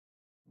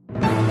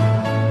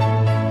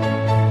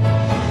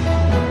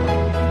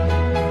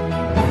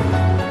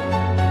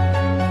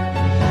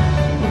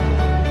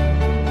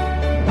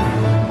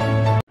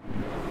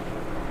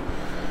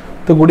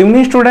तो good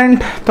evening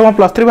student तुम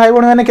plus 3 भाई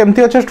भाई मैंने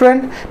केमती अच्छे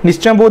स्टूडेंट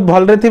निश्चय बहुत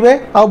भल थे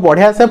आ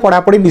बढ़िया से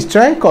पढ़ापढ़ी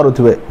निश्चय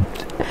करुवे।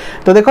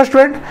 तो देखो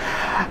स्टूडेंट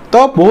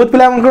तो बहुत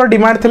पिला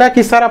डिमांड थिला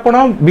कि सर आप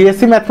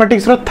बीएससी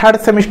मैथमेटिक्स रो थर्ड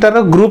सेमिस्टर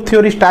रो ग्रुप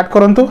थ्योरी स्टार्ट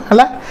करंतु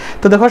हला।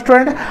 तो देखो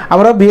स्टूडेंट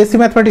हमरो बीएससी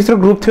मैथमेटिक्स रो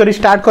ग्रुप थ्योरी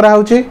स्टार्ट करा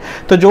होची।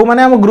 तो जो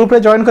माने हम ग्रुप रे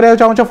जॉइन करिया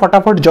चाहो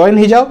फटाफट जॉइन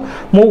हो जाओ।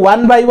 मु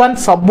 1 बाय 1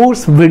 सब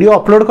वीडियो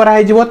अपलोड करा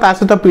है जीवो ता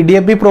सहित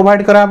पीडीएफ भी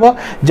प्रोवाइड करा हबो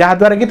जहा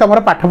द्वारा कि तमरा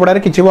पाठ पढारे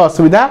किछि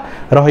असुविधा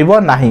रहइबो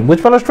नाही। बुझ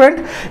पालो स्टूडेंट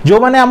जो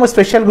माने हम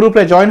स्पेशल ग्रुप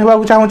रे जॉइन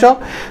होबा चाहो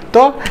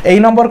तो एई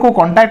नंबर को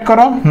कांटेक्ट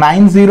करो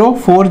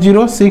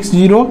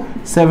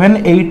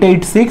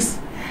 9040607886।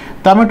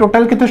 तो आम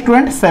टोटाल के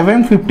student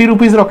 750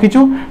 rupees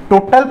रखीचु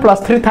total plus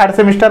 3 third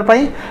semester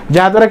पाई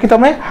जहाँ द्वारा कि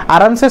तुम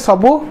आराम से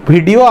सब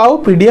वीडियो आउ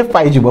पीडीएफ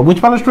पाई जीवो। बुझ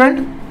पालो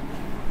स्टूडेंट।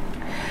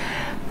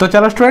 तो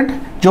चलो स्टूडेंट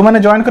जो मैंने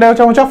जॉइन करा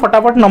चाहो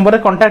फटाफट नंबर रे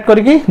कांटेक्ट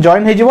करके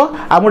जॉइन हो जीवो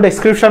आ मु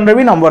डिस्क्रिप्शन रे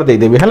भी नंबर दे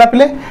देबी हला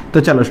पिले।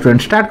 तो चलो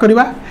स्टूडेंट स्टार्ट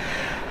करबा।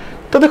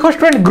 तो देखो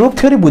स्टूडेंट ग्रुप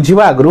थ्योरी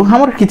बुझिबा आगरु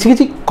हमर किछि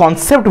किछि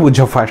कांसेप्ट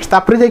बुझो फास्ट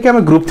तापर जाय कि हम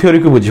ग्रुप थ्योरी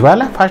को बुझिबा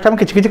हला। फास्ट हम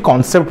किछि किछि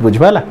कांसेप्ट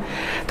बुझिबा हला।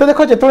 तो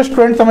देखो जेतो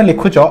स्टूडेंट तुम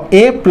लिखुचो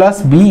a +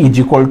 b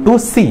 =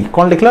 c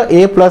कोन लिखलो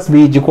a +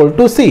 b =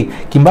 c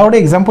किबा गोटे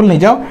एग्जांपल नै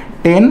जाओ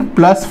 10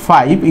 +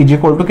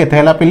 5 = केते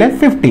हला पिले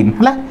 15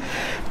 हला।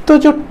 तो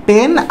जो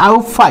 10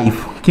 आउ 5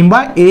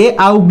 किंबा a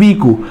आउ b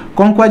को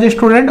कौन कह जाए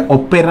स्टूडेंट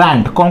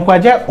ऑपेरांट कौन कह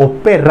जाए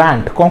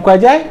ऑपेरांट कौन कह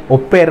जाए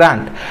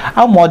ऑपेरांट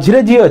आ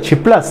मझिरे जी अछि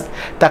प्लस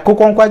ताको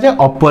कौन कह जाए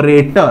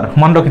ऑपरेटर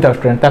मन रखिता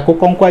स्टूडेंट ताको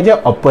कौन कह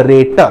जाए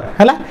ऑपरेटर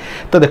हला।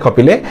 तो देखो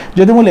पिले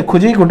जदि मु लिखु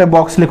जी गोटे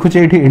बॉक्स लिखु छी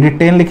एठी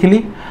 10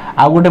 लिखिली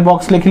आ गोटे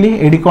बॉक्स लिखिली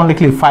एठी कोन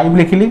लिखिली 5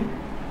 लिखिली।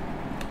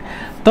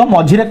 तो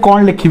मझिरे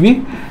कोन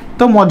लिखिबी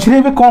तो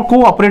मझिरे भी कौन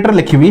को ऑपरेटर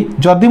लिखिबी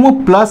जदि मु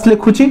प्लस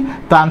लिखुची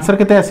तो आंसर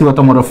केते आसीबो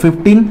तमरो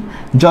 15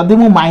 जदि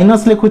मु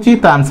माइनस लिखुची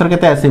तो आंसर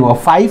केते आसीबो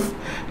 5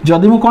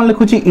 जदि मु कोन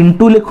लिखुची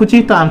इनटू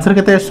लिखुची तो आंसर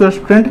केते आसीबो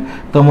स्टूडेंट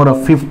तमरो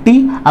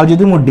 50 आ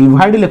जदि मु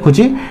डिवाइड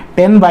लिखुची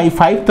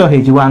 10/5 तो हे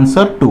जिवो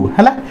आंसर 2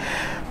 हला।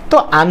 तो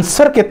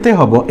आंसर केते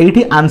हबो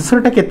एठी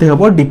आंसरटा केते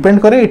हबो डिपेंड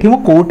करे एठी मु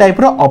को टाइप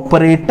रो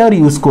ऑपरेटर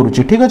यूज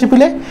करूची। ठीक अछि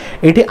पिले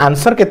एठी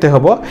आंसर केते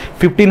हबो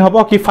 15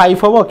 हबो कि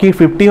 5 हबो कि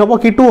 50 हबो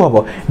कि 2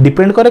 हबो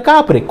डिपेंड करे का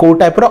ऊपर को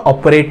टाइप रो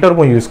ऑपरेटर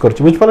मु यूज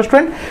करूची। बुझ पालो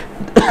स्टूडेंट।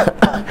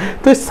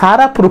 तो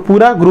सारा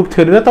पूरा ग्रुप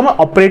थ्योरी रे तुम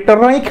ऑपरेटर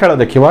रो ही खेल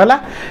देखिबो हला।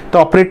 तो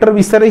ऑपरेटर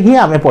विषय ही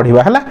आमे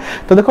पढिबा हला।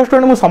 तो देखो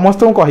स्टूडेंट मु समस्त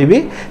को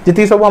कहिबी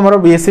जति सब हमरो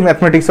बीएससी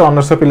मैथमेटिक्स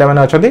ऑनर्स पिला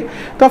माने अछथि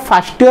तो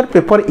फर्स्ट ईयर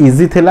पेपर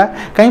इजी थिला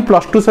काई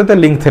प्लस 2 सहित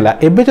लिंक थिला।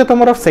 एबे जो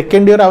तुम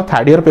सेकेंड ईयर आउ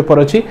थर्ड ईयर पेपर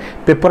अच्छी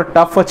पेपर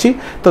टफ अच्छी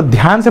तो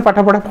ध्यान से पाठ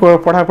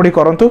पढ़ापढ़ी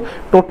करंतु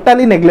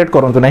टोटाली नेग्लेक्ट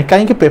करंतु नहीं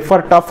कहीं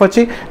पेपर टफ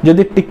अच्छी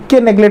जदि टिके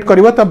नेग्लेक्ट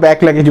करिवो तो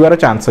बैक लागि जिवार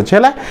चांस अछि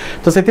हला।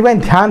 तो सेति पय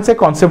ध्यान से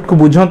कांसेप्ट को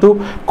बुझंतु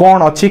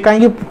कोन अच्छी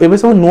कहीं एबे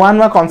सब नुआ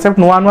नुआ कांसेप्ट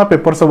नुआ नुआ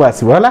पेपर सब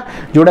आसीबो हला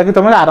जोडा कि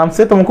तुम आराम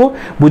से तुमको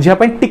बुझिया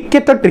पय टिके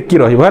तो ट्रिकी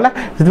रहिबो हला।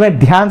 सेति पय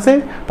ध्यान से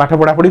पाठ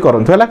पढ़ापढ़ी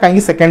करंतु हला कहीं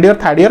second year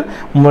third year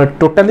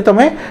totally तुम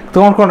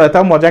कोन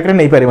रहता मजाक रे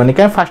नै परिबनी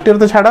कहीं फर्स्ट ईयर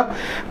तो छाड़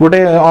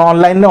गोटे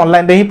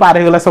ऑनलाइन रे ही पार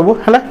हो गला सब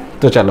हला।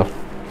 तो चलो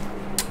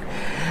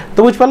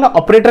तो बुझ पालो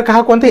ऑपरेटर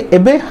कहा कोनते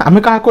एबे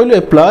हमें कहा कहलो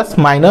प्लस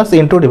माइनस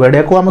इनटू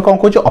डिवाइड को हम कोन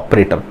कहजो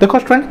ऑपरेटर। देखो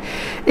स्टूडेंट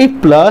ए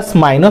प्लस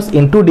माइनस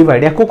इनटू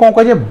डिवाइड को कोन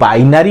कहजे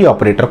बाइनरी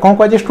ऑपरेटर कोन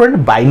कहजे स्टूडेंट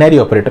बाइनरी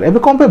ऑपरेटर। एबे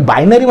कोन पे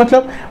बाइनरी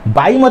मतलब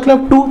बाई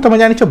मतलब 2 तुम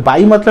जानिछो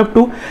बाई मतलब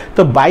 2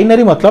 तो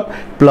बाइनरी मतलब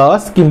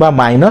प्लस किंबा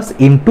माइनस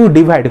इनटू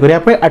डिवाइड करिया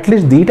पे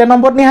एटलीस्ट दीटा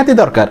नंबर निहाती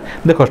दरकार।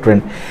 देखो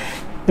स्टूडेंट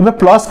एबे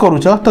प्लस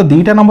करूछ तो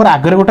दीटा नंबर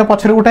आगे गोटे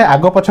पछरे गोटे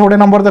आगो पछ गोटे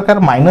नंबर दरकार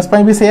माइनस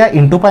पाई भी सेया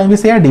इनटू पाई भी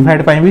सेया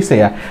डिवाइड पाई भी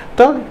सेया।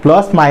 तो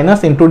प्लस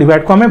माइनस इनटू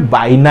डिवाइड को हमें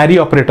बाइनरी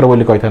ऑपरेटर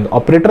बोली कहिथन।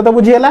 ऑपरेटर तो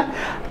बुझियला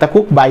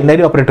ताकू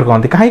बाइनरी ऑपरेटर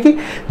कहंती काहे कि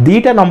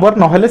दीटा नंबर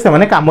न हेले से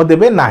माने काम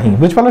देबे नाही।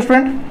 बुझ पालो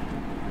स्टूडेंट।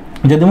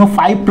 जदि मु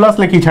 5 प्लस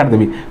लिखि छाड़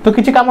देबी तो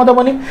किछि काम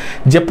दबनी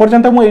जे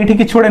पर्यंत मु एठी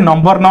किछि गोटे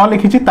नंबर न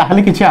लिखिछि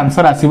ताहले किछि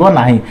आंसर आसीबो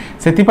नाही।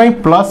 सेति पई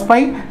प्लस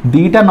पई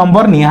दीटा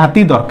नंबर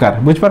निहाती दरकार।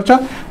 बुझ परछ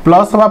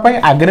प्लस हवा पई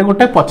आगरे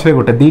गोटे पछरे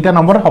गोटे दीटा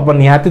नंबर हबो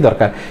निहाती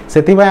दरकार।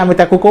 सेति पई हमें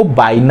ताको को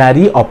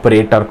बाइनरी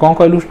ऑपरेटर कोन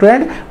कहलु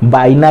स्टूडेंट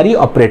बाइनरी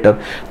ऑपरेटर।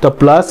 तो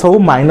प्लस हो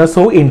माइनस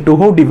हो इनटू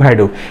हो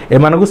डिवाइड हो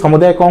एमान को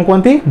समुदाय कोन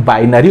कोंती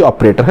बाइनरी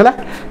ऑपरेटर हला।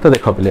 तो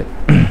देखो पले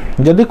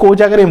जदि को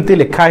जगह एमती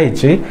लिखा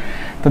है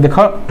तो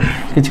देखो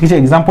किछि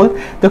एग्जांपल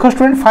देखो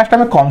स्टूडेंट फास्ट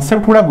हमें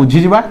कांसेप्ट पूरा बुझी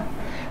जिबा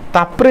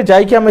तापरे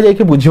जाई कि हमें जाई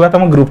कि बुझिबा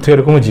तम ग्रुप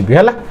थ्योरी को जिबी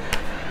हला।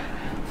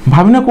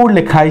 भावना कोड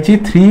लिखा है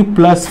 3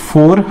 +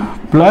 4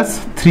 +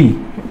 3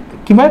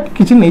 किबा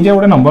किछि नै जा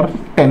गोटे नंबर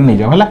 10 नै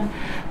जा हला।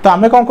 तो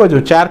आमे कोन कहजो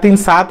 4 3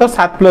 7 और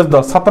 7 +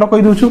 10 17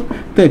 कहि दोछु।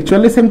 तो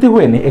एक्चुअली सेमती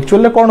हुए नहीं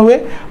एक्चुअली कोन हुए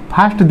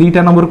फास्ट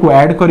दीटा नंबर को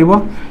ऐड करिवो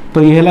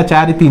तो ये है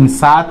 4 3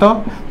 7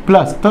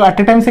 प्लस तो एट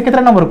ए टाइम से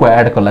केतना नंबर को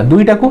ऐड कला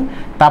दुईटा को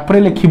तापरे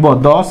लिखिबो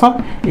 10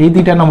 ए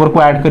दुईटा नंबर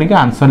को ऐड करके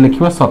आंसर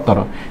लिखिबो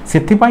 17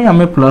 सेति पई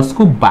हमें प्लस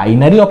को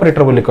बाइनरी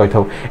ऑपरेटर बोली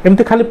कहथाउ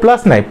एमते खाली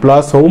प्लस नाही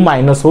प्लस हो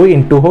माइनस हो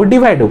इनटू हो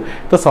डिवाइड हो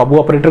तो सब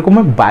ऑपरेटर को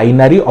मैं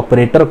बाइनरी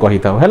ऑपरेटर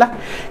कहथाउ हैला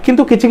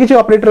किंतु किछि किछि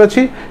ऑपरेटर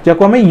अछि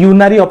जाको हमें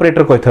यूनारी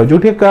ऑपरेटर कहथाउ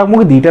जोठी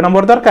हमको दुईटा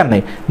नंबर दरकार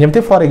नाही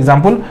जेमते फॉर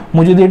एग्जांपल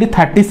मु जदी एडी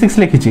 36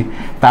 लिखिछि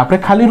तापरे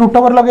खाली रूट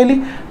ओवर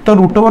लगेली तो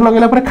रूट ओवर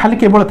लगेला परे खाली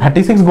केवल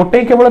 36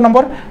 गोटे केवल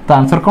नंबर तो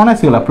आंसर कोन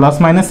आसीगला प्लस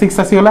माइनस 6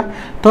 आसीगला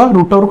तो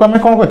रूट ओवर को हमें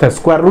कोन कहथा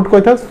स्क्वायर रूट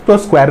कहथा तो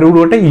स्क्वायर रूट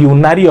गोटे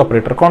यूनारी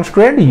ऑपरेटर कोन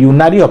स्टूडेंट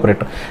यूनारी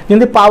ऑपरेटर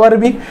जेंते पावर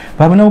भी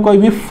भाबने को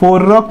कहबी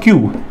 4 रो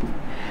क्यूब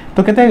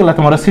तो केते गेला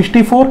तुम्हारा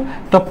 64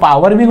 तो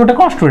पावर भी गोटे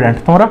कोन स्टूडेंट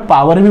तुम्हारा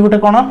पावर भी गोटे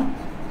कोन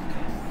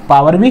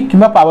पावर भी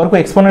किबा पावर को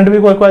एक्सपोनेंट भी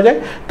कह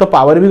जाए तो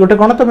पावर भी गोटे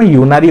कोन तुम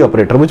यूनारी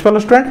ऑपरेटर बुझ पालो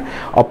स्टूडेंट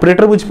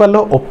ऑपरेटर बुझ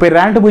पालो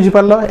ऑपरेंट बुझ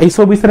पालो ए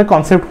सब विषय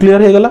कांसेप्ट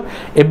क्लियर हे गेला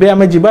एबे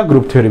हमें जिबा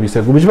ग्रुप थ्योरी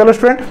विषय को बुझ पालो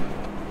स्टूडेंट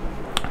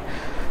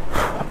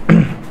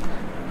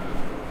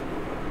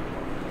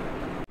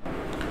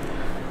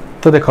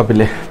तो देखो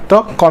पिले तो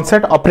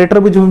कॉन्सेप्ट ऑपरेटर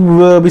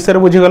विषय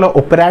बुझी गलो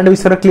ऑपरेंड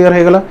विषय क्लियर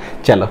हो गलो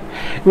चलो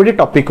गोटे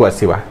टॉपिक को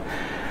आसीबा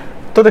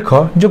तो देखो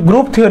जो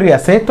ग्रुप थ्योरी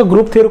आसे तो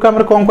ग्रुप थ्योरी को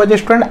हमर कोन कहजे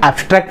स्टूडेंट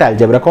एब्स्ट्रैक्ट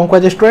अलजेब्रा कोन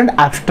कहजे स्टूडेंट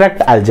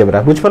एब्स्ट्रैक्ट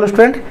अलजेब्रा बुझ पालो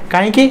स्टूडेंट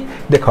काहे कि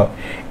देखो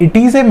it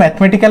is a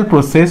mathematical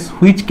process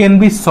which can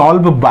be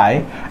solve by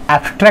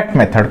abstract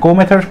method को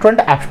मेथड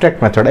स्टूडेंट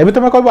एब्स्ट्रैक्ट मेथड एबे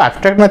तुम कहबो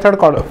एब्स्ट्रैक्ट मेथड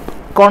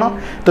कौन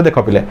तो देख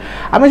पिले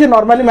आम जो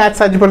नॉर्मली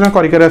मैथ्स आज पर्यटन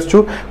कर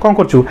कौन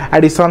करूँ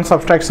एडिशन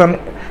सब्सट्रैक्शन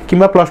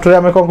किंबा प्लस 2 रे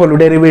आम कौन कलु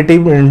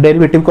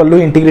डेरिवेटिव कलु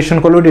इंटीग्रेशन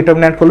कलु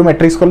डिटरमिनेंट कलु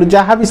मैट्रिक्स कलु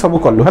जहाँ भी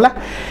सब कलु है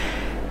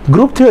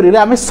ग्रुप थ्योरी रे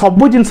आमे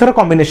सब जिनसर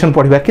कॉम्बिनेशन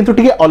पढ़िबा किंतु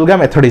टिके अलगा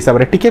मेथड हिसाब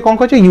रे टिके कोन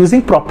कहै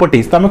यूजिंग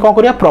प्रॉपर्टीज तो आमे कोन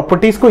करिया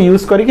प्रॉपर्टीज को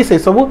यूज करिकि से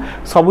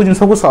सब जिनस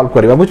को सॉल्व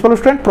करबा बुझ पालो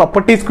स्टूडेंट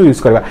प्रॉपर्टीज को यूज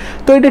करबा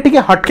तो एटे टिके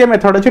हटके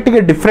मेथड अछि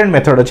टिके डिफरेंट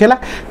मेथड अछि हला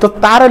तो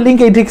तार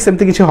लिंक एठी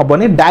सेमति किछि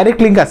हबनी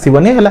डायरेक्ट लिंक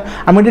आसीबनी हला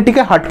आमे एटे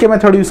टिके हटके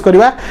मेथड यूज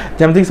करबा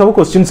जेमति सब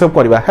क्वेश्चन सब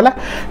करबा हला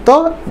तो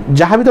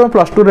जहां भी तुम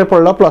प्लस 2 रे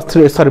पढ़लो प्लस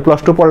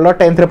 2 पढ़लो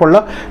 10th रे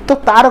पढ़लो तो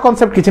तार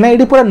कांसेप्ट किछि ना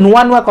एठी पूरा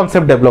नुवा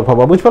कांसेप्ट डेवलप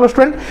होबा बुझ पालो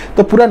स्टूडेंट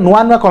तो पूरा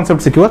नुवा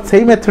कांसेप्ट सिखिबो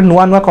सेही मेथड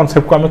नुवा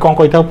कांसेप्ट को हम कौन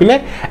कहता पिले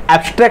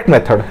एब्स्ट्रैक्ट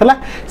मेथड है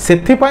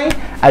सेथि पई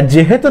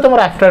जेहेतु तुम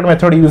एब्स्ट्रैक्ट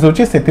मेथड यूज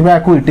होची सेथि पई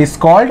आकु it is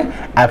called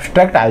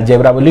abstract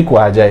algebra बोली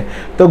कहा जाए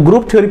तो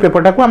ग्रुप थ्योरी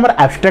पेपरटा को हमर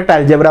एब्स्ट्रैक्ट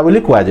अलजेब्रा बोली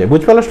कहा जाए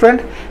बुझ पालो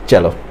स्टूडेंट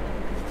चलो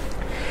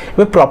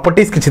वे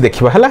प्रॉपर्टीज किछि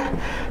देखिबा हला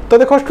तो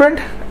देखो स्टूडेंट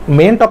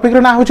मेन टॉपिक रे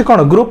ना होची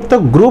कोन ग्रुप तो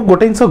ग्रुप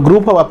गोटे इंस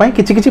ग्रुप होबा पई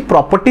किछि किछि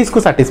प्रॉपर्टीज को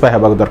सैटिस्फाई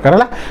होबा दरकार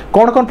हला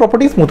कोन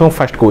प्रॉपर्टीज मु तुम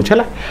फर्स्ट कहूछ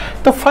हला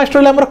तो फर्स्ट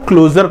रहला हमर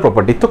क्लोजर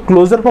प्रॉपर्टी तो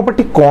क्लोजर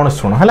प्रॉपर्टी कोन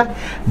सुनो हला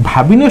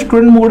भाबिनो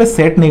स्टूडेंट मु गोटे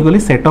सेट नै गली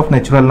set of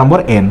natural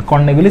number n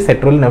कोन नै गली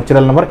set of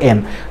natural number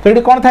n तो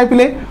एडी कोन थाय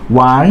पिले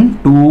 1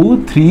 2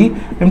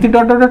 3 एमति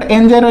डॉट डॉट डॉट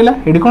n जाय रहला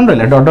एडी कोन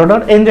रहला डॉट डॉट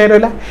डॉट n जाय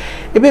रहला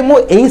एबे मु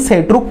एई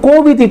सेट रो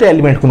को भी दीटा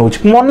एलिमेंट को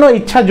नउछ मन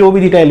इच्छा जो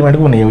भी दीटा एलिमेंट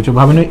को नै होछ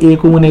भाबिनो a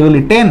को मु नै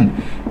गली 10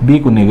 b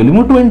को नै गली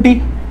मु 20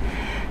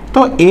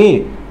 तो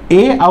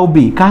ए आउ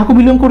बी कहा को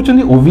बिलोंग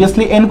करछंदी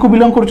ऑब्वियसली एन को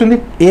बिलोंग करछंदी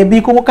ए बी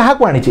को मो कहा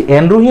को आनिछि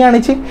एन रो ही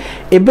आनिछि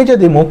एबे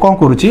जदी मो कोन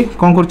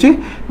करूछि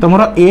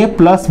तमरो a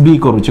plus b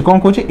करूछि cone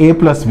कहूछि a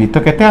plus b तो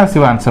केते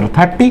आसीबो आंसर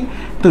 30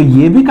 तो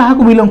ये भी कहा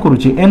को बिलोंग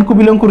करूछि एन को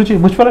बिलोंग करूछि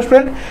बुझ पालो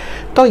स्टूडेंट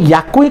तो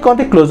याको ही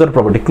कहते क्लोजर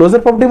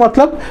प्रॉपर्टी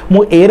मतलब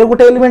मु ए रो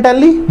गोटे एलिमेंट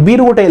आनली बी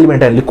रो गोटे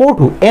एलिमेंट आनली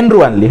कोठू एन रो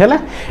आनली हैला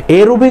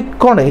ए रो भी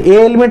कोन ए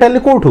एलिमेंट आनली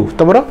कोठू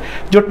तमरो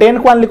जो 10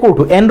 को आनली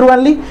कोठू एन रो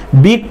आनली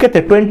बी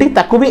केते 20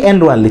 ताको भी एन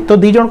रो आनली तो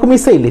दी जण को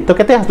मिसेइली तो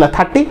केते आसला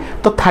 30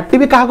 तो 30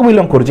 भी कहा को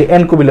बिलोंग करूछि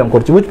एन को बिलोंग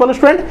करूछि बुझ पालो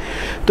स्टूडेंट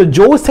तो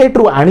जो सेट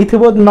रो आनी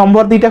थिबो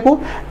नंबर दीटा को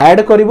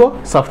ऐड करिवो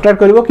सब्सट्रैक्ट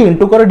करिवो कि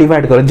इनटू करो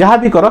डिवाइड करो जहां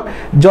भी करो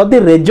जदी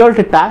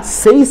रिजल्ट टा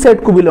सेही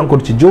सेट को बिलोंग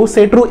करूछि जो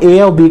सेट रो ए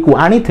और बी को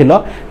आनी थिलो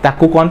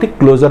ताको कोनती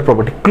क्लोजर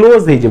प्रॉपर्टी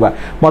क्लोज हे जिबा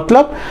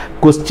मतलब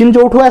क्वेश्चन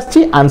जोठो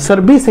आछि आंसर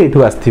भी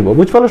सेठो आस्थिबो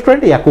बुझ पालो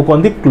स्टूडेंट याको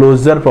कोनती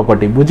क्लोजर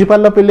प्रॉपर्टी बुझि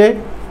पालो पिले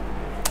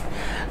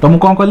तो मु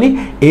कोन कहली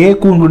ए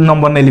को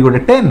नंबर नेली गोटे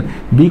 10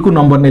 बी को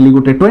नंबर नेली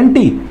गोटे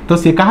 20 तो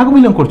से कहा को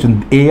बिलोंग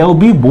करछन ए और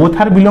B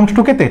both are belongs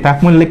to केते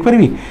ताक मु लिख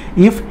परबी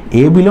if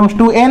A belongs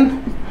to n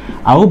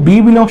आउ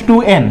B belongs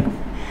to n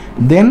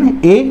then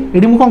A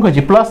AD मु कोन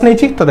कहछि प्लस नै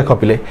छि तो देखो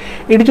पिले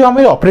एडी जो हम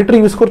ऑपरेटर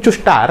यूज करछु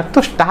स्टार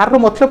तो स्टार रो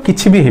मतलब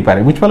किछि भी हे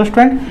पारे बुझ पालो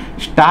स्टूडेंट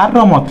स्टार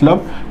रो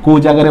मतलब को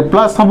जगह रे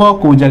प्लस हबो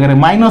को जगह रे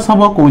माइनस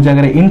हबो को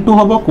जगह रे इनटू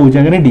हबो को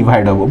जगह रे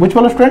डिवाइड हबो बुझ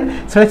पालो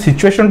स्टूडेंट से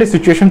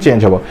सिचुएशन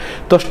चेंज हबो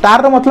तो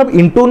स्टार रो मतलब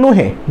इनटू नु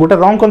है गोटे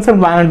रॉन्ग कांसेप्ट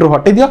माइंड रो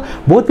हटे दियो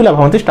बहुत पिला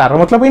भावंती स्टार रो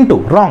मतलब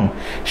इनटू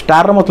रॉन्ग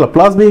स्टार रो मतलब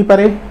प्लस भी हे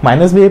पारे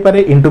माइनस भी हे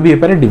पारे इनटू भी हे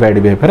पारे डिवाइड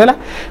भी हे पारे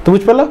तो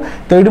बुझ पालो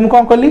तो एडी मु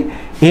कोन कहली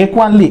ए को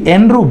आनली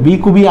n रो बी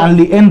को भी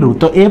आनली n रो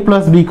तो a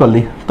प्लस b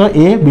कली तो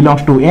a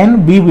belongs to n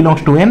b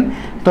belongs to n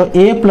तो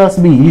a plus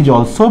b is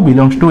also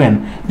belongs to n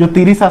जो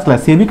 30 आसला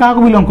से भी का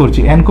को बिलोंग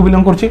करछि n को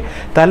बिलोंग करछि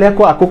ताले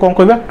आको कोन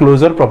कहबा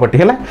क्लोजर प्रॉपर्टी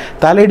हैला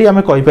ताले एडी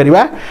हमें कहि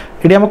परिबा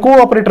एडी हम को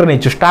ऑपरेटर नै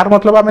छु स्टार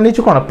मतलब हमें नै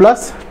छु कोन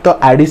प्लस तो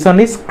addition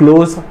is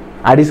close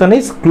addition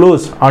is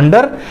closed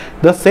under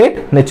the set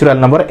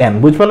natural number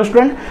n बुझ पालो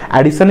student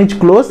addition is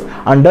closed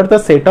under the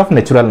set of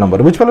natural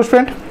number बुझ पालो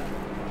स्टूडेंट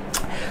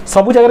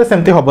सब जगह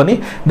सेमती हेनी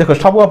देख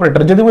सब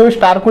ऑपरेटर जब मुझे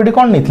स्टार को ये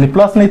कौन नहीं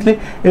प्लस नहीं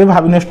ये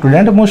भाविन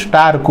स्टूडेंट मु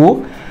स्टार को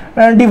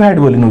डिवाइड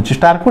बोली नौ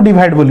स्टार को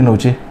डिवाइड बोली नौ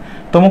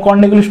तो मुझे कौन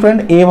नहीं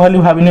स्टूडेंट ए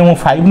वैल्यू भाविनी मु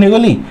 5 नहीं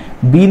गली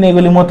बी नहीं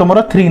गली मो तुम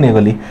 3 नहीं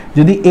गली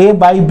जदि ए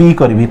बाय बी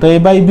करी तो ए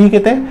बाय बी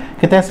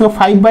केते आसो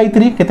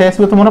 5/3 केते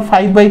आसो तुम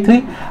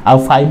 5/3 आ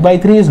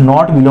 5/3 is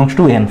not belongs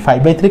to n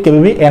 5/3 केबे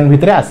भी n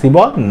भितर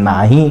आसीबो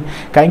नाही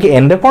काहे कि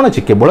n रे कोन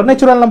अछि केवल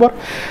नेचुरल नंबर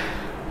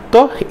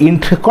तो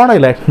इंट कौन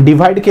है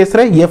डिवाइड केस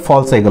रे ये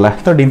फॉल्स हो गला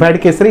तो डिवाइड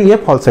केस रे ये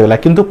फॉल्स हो गला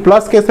किंतु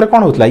प्लस केस रे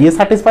कौन होतला ये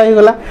सैटिस्फाई हो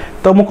गला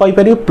तो मु कहि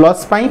परियो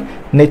प्लस पाई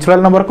नेचुरल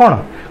नंबर कौन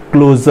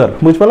क्लोजर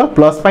बुझ पालो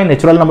प्लस पाई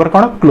नेचुरल नंबर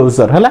कौन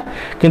क्लोजर हैला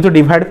किंतु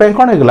डिवाइड पाई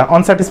कौन हो गला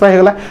अनसैटिस्फाई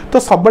हो गला तो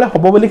सब बेले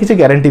हबो बोली किछि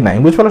गारंटी नाही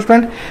बुझ पालो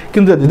स्टूडेंट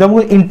किंतु जदि हम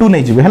इनटू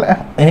नै जिवे हैला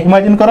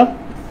इमेजिन करो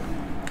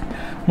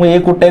मु ए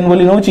को 10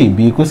 बोली नउची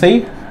बी को सही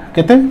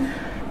केते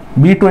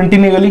बी 20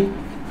 नै गली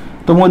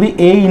तो मोदी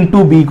a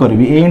इंटू बी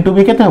करी a इंटू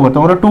बी केते हो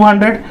तुम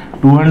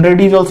 200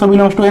 is also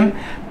belongs to n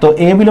तो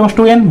a belongs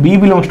to n b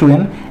belongs to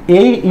n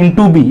a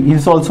into b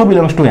is also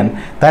belongs to n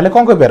ताले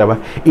कौन कह पारबा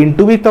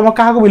इंटू b तुम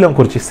क्या बिलोंग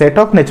करछि set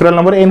of natural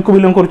number n को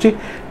बिलोंग करछि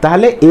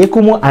ताले a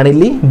को मु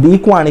आनिली b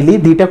को आनिली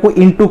दीटा को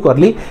इंटू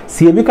करली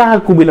सी भी क्या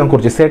को बिलोंग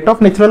करछि सेट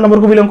ऑफ नेचुरल नंबर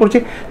को बिलोंग करछि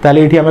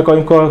ताले एठी हमें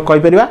कहि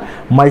परिबा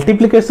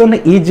मल्टीप्लिकेशन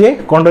इज ए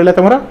कोन रहला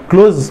तमरा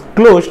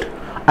closed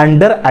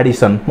under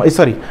addition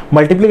sorry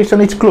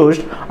multiplication is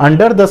closed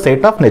under the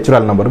set of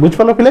natural number बुझ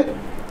पालो पिले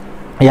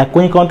या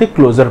कोई कहते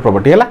क्लोजर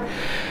प्रॉपर्टी हैला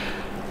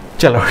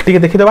चलो ठीक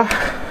है देखि दबा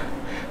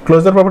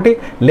closure property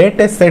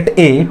late A set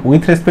A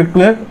with respect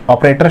to A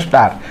operator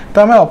star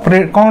तो हमें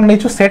ऑपरेट कौन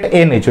नहीं सेट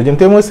ए नहीं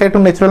जमते मु सेट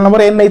नेचुरल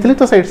नंबर n नहीं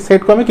तो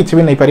सेट को हमें किछि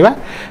भी नहीं परिबा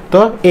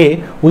तो a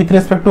with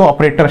respect to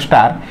operator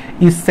star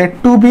is said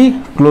to be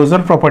closure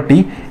property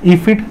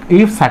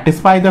if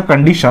satisfy the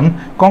condition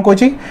कौन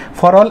Kochi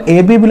for all a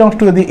b belongs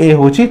to यदि a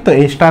होची तो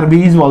a star b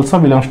is also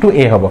belongs to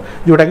a हबो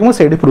जोटा कि मु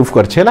सेडी proof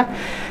करछि हैला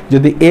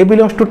यदि a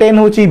belongs to 10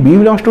 होची b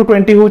belongs to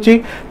 20 होची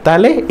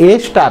ताले a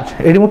star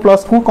एडी मु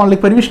प्लस को कौन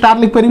लिख परिबी स्टार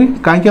लिख परिबी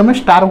काहे कि हम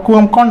स्टार को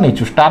हम कौन नहीं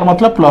छु स्टार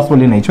मतलब प्लस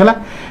बोली नहीं छु हैला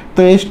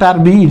तो a star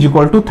b is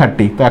equal to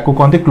 30 तो याको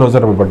कहते क्लोजर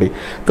प्रॉपर्टी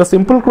तो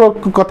सिंपल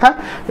कथा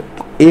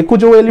ए को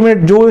जो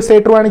एलिमेंट जो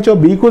सेट रो आनिचो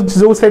बी को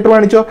जो सेट रो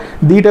आनिचो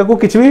दीटा को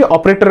किछि भी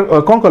ऑपरेटर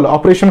कोन कल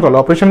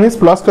ऑपरेशन मींस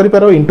प्लस करि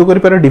पारो इनटू करि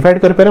पारो डिवाइड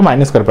करि पारो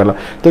माइनस करि पारो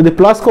तो यदि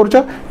प्लस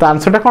करछो तो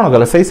आंसर टा कोन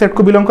गला सही सेट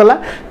को बिलोंग करला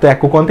तो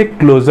याको कहते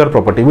क्लोजर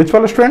प्रॉपर्टी बुझ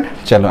पालो स्टूडेंट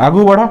चलो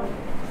आगु बढ़ो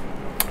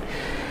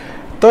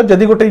तो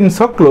जदि गोटे जिनस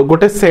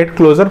गोटे सेट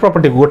क्लोजर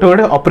प्रॉपर्टी गोटे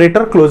गोटे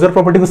ऑपरेटर क्लोजर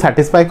प्रॉपर्टी को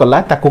सैटिस्फाई कला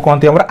ताको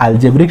कहते हमर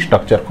अलजेब्रिक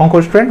स्ट्रक्चर कोन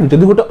को स्टूडेंट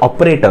जदि गोटे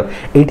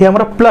ऑपरेटर एठी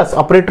हमर प्लस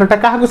ऑपरेटर टा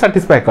काहा को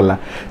सैटिस्फाई कला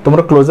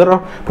तुमरो क्लोजर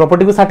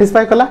प्रॉपर्टी को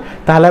सैटिस्फाई कला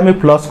ताहले हम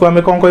प्लस को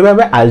हम कोन कहबा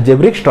बे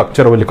अलजेब्रिक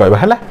स्ट्रक्चर बोली कहबा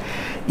हला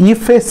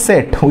if A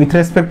set with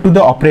respect to the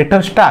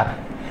operator star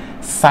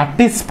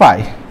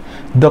satisfy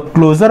the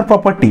closure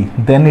property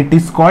then it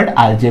is called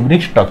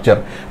algebraic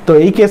structure तो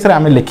एई केस रे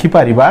हम लिखि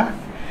परिबा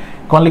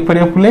कोन लिख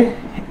परिबा पुले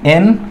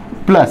n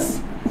प्लस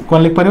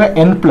कौन लिख परिबा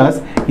n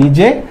plus is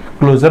A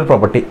closure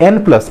property n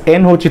plus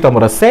n होची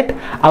तमरा set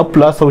आ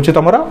plus होची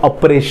तमरा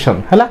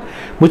operation हला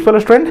बुझ पालो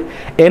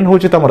स्टूडेंट n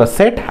होची तमरा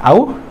सेट आ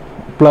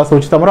प्लस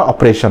होची तमरा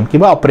ऑपरेशन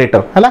किबा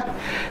ऑपरेटर हला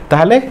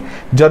ताहले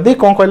जदी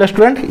कोन कहला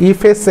student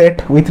if A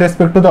set with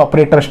respect to the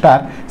operator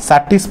star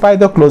satisfy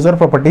the closure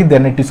property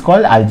then it is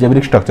called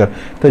algebraic structure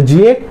तो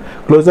जे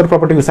क्लोजर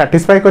प्रॉपर्टी को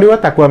सैटिस्फाई करबा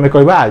ताको हमें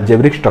कहबा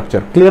अलजेब्रिक स्ट्रक्चर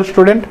क्लियर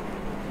स्टूडेंट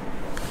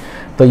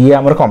तो ये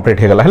हमर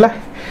कंप्लीट हो गला हला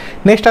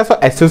नेक्स्ट आसो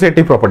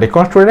एसोसिएटिव प्रॉपर्टी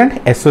कौन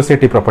स्टूडेंट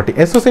एसोसिएटिव प्रॉपर्टी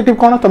एसोसिएटिव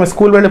कौन तुम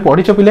स्कूल बेले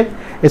पढ़ी पिले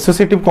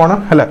एसोसिएटिव कौन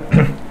है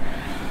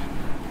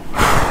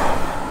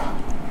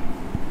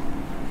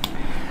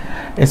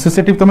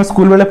एसोसिएटिव तुम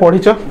स्कूल बेले पढ़ी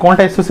कौन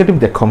टा एसोसिएटिव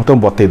देख मुझे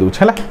तुम बतई दूँ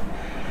है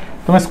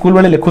तुम स्कूल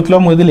बेले लिखुल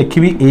मुझे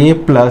लिखी ए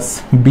प्लस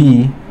बी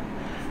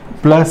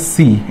प्लस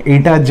सी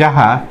एटा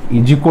जहा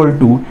is equal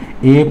to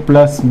A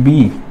plus B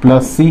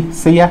plus सी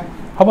सैया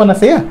हम ना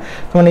सैया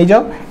तुम नहीं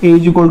जाओ ए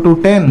is equal to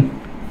 10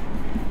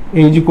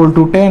 a is equal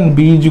to 10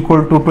 b is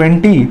equal to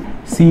 20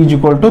 c is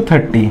equal to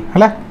 30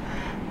 हला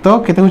तो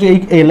केते होचे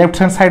ए लेफ्ट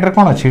हैंड साइड रे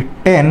कोन अछि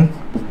 10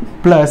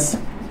 प्लस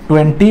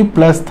 20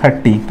 प्लस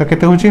 30 तो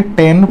केते होचे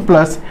 10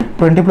 प्लस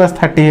 20 प्लस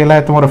 30 हैला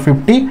तुमरो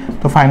 50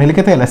 तो फाइनली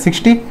केते हैला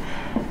 60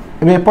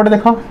 एबे एपट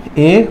देखो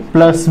a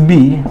plus b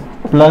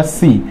plus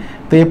c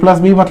तो a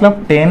प्लस b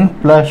मतलब 10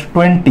 प्लस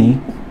 20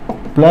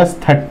 प्लस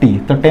 30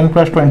 तो 10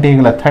 प्लस 20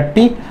 हैला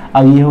 30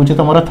 आ ये होचे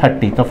तुमरो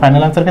 30 तो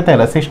फाइनल आंसर केते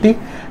हैला 60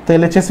 तो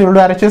LHS इक्वल टू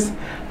RHS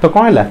तो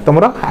कौन है तुम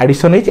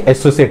एडिशन इज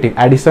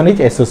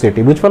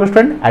एसोसिएटिव बुझ पालो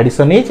स्टूडेंट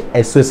एडिशन इज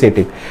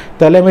एसोसिएटिव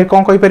तो हमें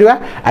कौन कहि परिबा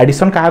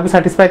एडिशन कहा को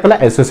सैटिस्फाई कला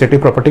एसोसिएटिव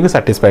प्रॉपर्टी को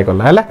सैटिस्फाई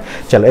कला हैला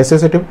चलो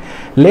एसोसिएटिव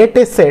लेट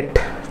ए सेट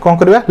कौन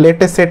करबा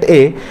late A set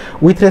A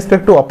with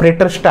respect to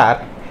operator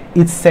star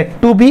is said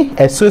to be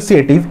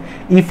associative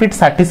if it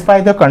satisfy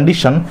the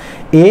condition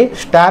a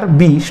star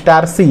b star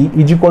c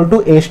is equal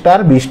to a star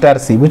b star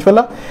c बुझ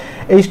पालो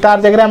ए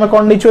star जगह आम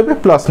कौन नहीं ए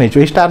plus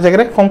नहीं star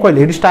जगह कौन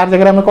कहली स्टार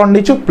जगह आम कौन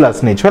नहीं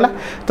प्लस नहीं है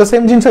तो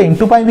सेम जिन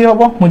इंटू भी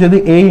हम मुझे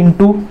ए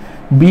इंटू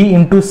बी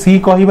इंटू सी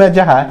कहवा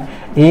जहाँ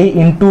ए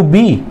इंटू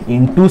बी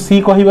इंटू सी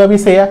कहवा भी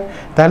से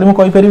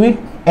मुझे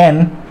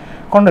एन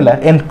कौन रहा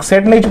एन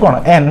सेट नहीं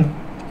कौन एन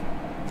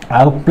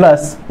आउ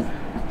प्लस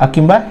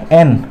किंबा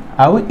एन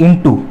आउ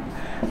इंटू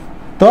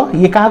तो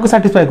ये क्या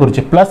साटिस्फाई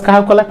करुचे प्लस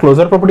क्या कला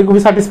क्लोजर प्रॉपर्टी को भी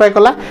साटिस्फाई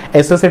कला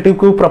एसोसिएटिव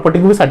को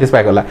प्रॉपर्टी को भी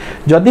साटिस्फाई कला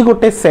जदि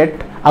गोटे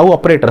सेट आउ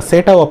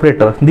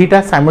ऑपरेटर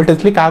दीटा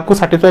साइमल्टेनियसली क्या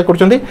साटिस्फाई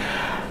कर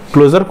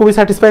क्लोजर को भी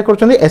साटिस्फाई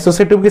कर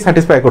एसोसिएटिव की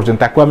साटिस्फाई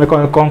कर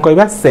कौन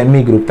कहबा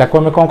सेमी ग्रुप ताको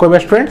हमें कौन कहबा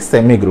स्टूडेंट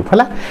सेमी ग्रुप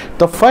है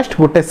तो फर्स्ट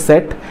गोटे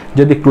सेट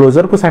जदि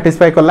क्लोजर को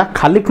साटिस्फाई कला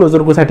खाली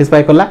क्लोजर को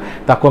साटिस्फाई कला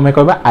ताको हमें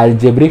कहबा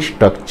algebraic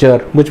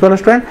structure बुझिपारो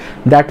student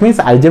that means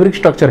algebraic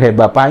structure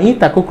हेबा पाई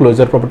ताको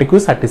क्लोजर प्रॉपर्टी को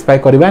साटिस्फाई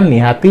करबा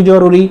निहाती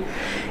जरूरी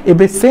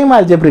एबे सेम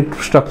अलजेब्रिक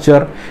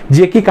स्ट्रक्चर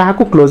जे कि काहा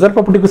को क्लोजर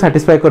प्रॉपर्टी को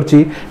साटिस्फाई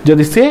करची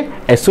जदि से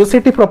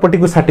एसोसिएटिव प्रॉपर्टी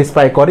को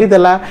साटिस्फाई करि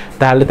देला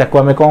ताले ताको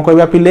हमें कौन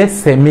कहबा पिले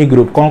सेमी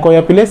ग्रुप कौन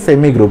कहबा पिले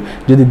सेमी ग्रुप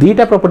जदि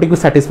दीटा प्रॉपर्टी को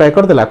साटिस्फाई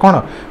कर देला कौन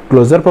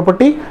क्लोजर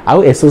प्रॉपर्टी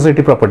आउ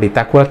एसोसिएटिव प्रॉपर्टी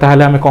ताको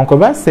ताले हमें कौन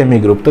कहबा सेमी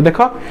ग्रुप तो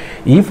देखो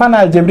इफ एन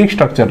अलजेब्रिक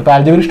स्ट्रक्चर तो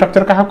अलजेब्रिक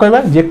स्ट्रक्चर काहा कहबा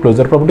जे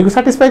क्लोजर प्रॉपर्टी को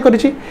satisfy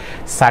करिछि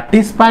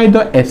satisfy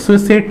the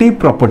associative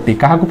property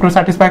काहा को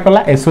साटिस्फाई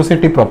करला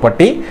associative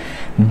property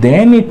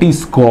then it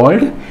is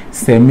called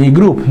semi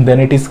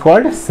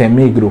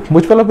group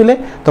बुझ पालो पिले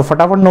तो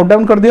फटाफट नोट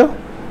डाउन कर दियो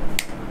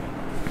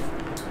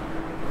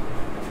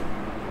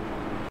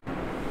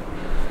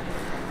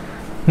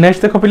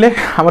नेक्स्ट देखो पिले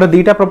हमर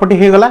दीटा प्रॉपर्टी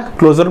हे गला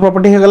क्लोजर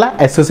प्रॉपर्टी हे गला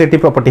एसोसिएटिव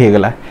प्रॉपर्टी हे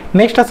गला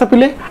नेक्स्ट आस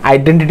पिले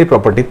आइडेंटिटी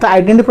प्रॉपर्टी तो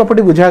आइडेंटिटी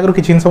प्रॉपर्टी बुझा आगर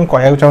किछि हम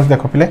कहया चाहू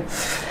देखो पिले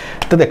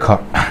तो देखो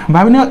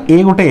भाबिनो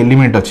ए गोटे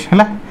एलिमेंट अछि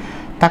हला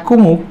ताकू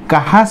मु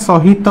कहा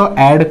सहित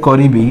ऐड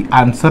करिबी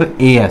आंसर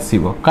ए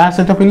आसीबो का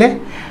सहित पिले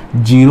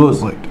 0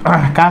 सहित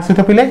का सहित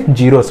पिले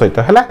 0 सहित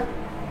हला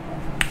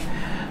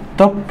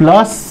तो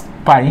प्लस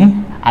पाई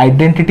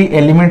आइडेंटिटी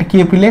एलिमेंट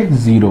किए पिले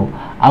 0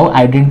 आउ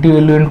आइडेंटिटी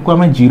एलिमेंट को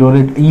हमें 0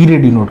 रे ई रे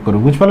डिनोट करू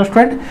बुझ पालो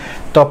स्टूडेंट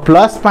तो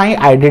प्लस पाई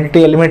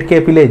आइडेंटिटी एलिमेंट के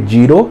पिले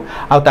 0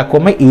 आउ ताको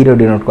हमें ई रे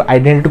डिनोट को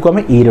आइडेंटिटी को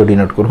हमें ई रे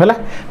डिनोट करू हला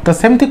तो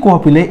सेमती को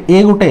पिले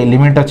ए गोटे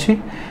एलिमेंट अछि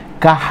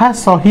कहा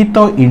सहित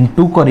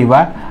इंटू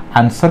करिवा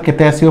आंसर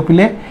केते आसीबो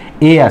पिले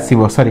ए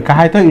आसीबो सॉरी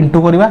कहा तो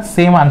इंटू करिवा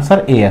सेम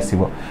आंसर ए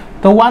आसीबो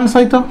तो 1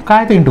 सहित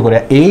कहा तो इंटू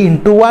करिया ए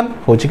इंटू 1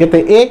 होची केते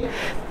ए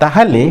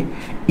ताहाले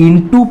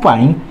इंटू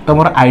पाई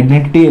तमर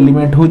आइडेंटिटी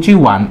एलिमेंट होची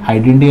 1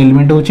 आइडेंटिटी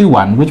एलिमेंट होची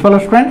 1 बुझ पालो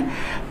student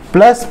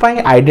plus pi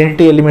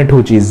identity element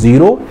होची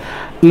 0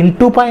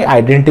 इंटू पाई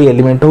आइडेंटिटी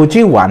एलिमेंट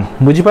होची 1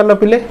 बुझ पालो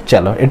पिले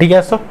चलो एठी के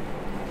आसो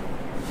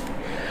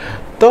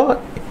तो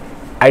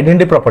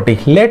identity property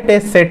let a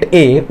set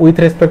A with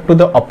respect to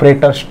the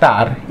operator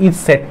star is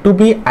said to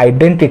be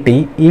identity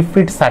if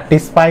it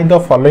satisfy the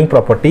following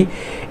property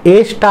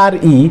A star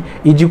E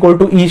is equal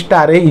to E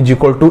star A is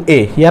equal to A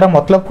यार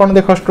मतलब कौन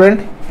देखो student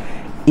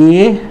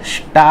A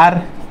star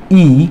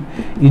E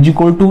is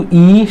equal to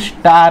E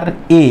star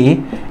A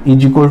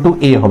is equal to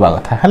A होबा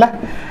कथा हला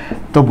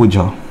तो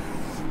बुझो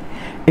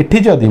एठी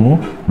जदी मु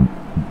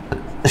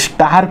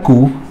स्टार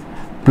को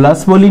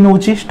प्लस बोली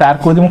नौची स्टार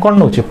को यदि कौन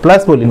नौची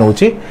प्लस बोली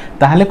नौची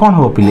ताहले कौन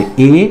हो पिले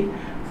ए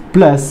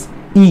प्लस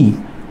ई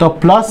तो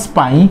प्लस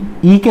पाई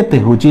ई केते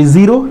होची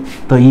 0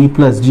 तो E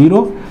plus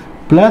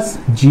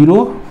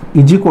 0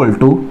 is equal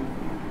to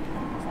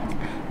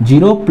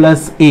 0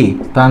 plus ए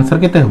तो आंसर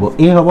केते होबो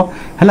ए होबो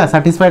हला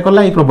सैटिस्फाई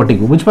करला ई प्रॉपर्टी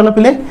को बुझ पालो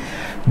पिले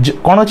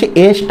कौन अच्छे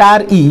ए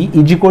star E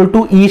is equal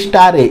to E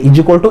star A is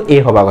equal to ए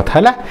होबा कथा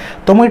हला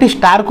तो मु एठी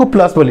स्टार को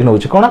प्लस बोली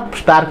नउची कोन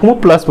स्टार को मु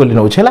प्लस बोली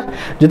नउची हला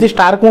जदि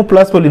स्टार को मु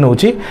प्लस बोली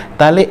नउची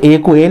ताले ए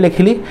को ए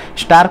लिखली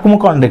स्टार को मु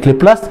कोन लिखली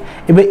प्लस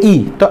एबे ई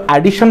तो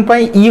एडिशन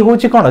पई ई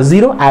होची कोन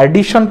 0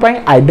 एडिशन पई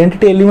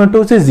आइडेंटिटी एलिमेंट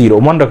होची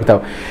 0 मन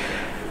रखताओ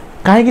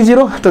काहे कि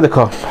 0 तो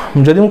देखो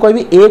जदि मु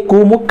कहबी ए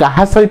को मु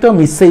कहा सहित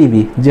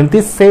मिसेइबी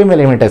जेमति सेम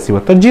एलिमेंट आसीबो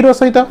तो 0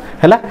 सहित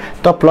हला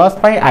तो प्लस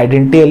पाई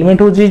आइडेंटिटी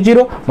एलिमेंट होची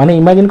 0 माने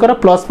इमेजिन करो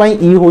प्लस पाई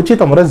ई होची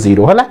तमरो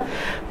 0 हला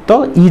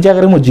तो ई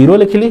जगह मु 0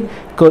 लिखली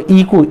को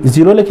ई को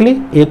 0 लिखली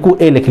ए को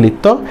ए लिखली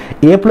तो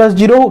ए प्लस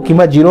 0 हो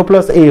किबा 0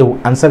 प्लस ए हो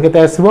आंसर केते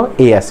आसीबो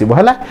ए आसीबो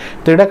हला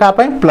तो एटा का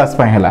पाई प्लस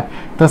पाई हला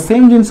तो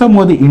सेम जिंस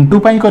मोदी इनटू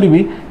पाई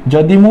करबी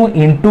जदि मु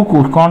इनटू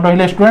को कोन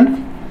रहिले स्टूडेंट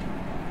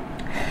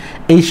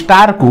ए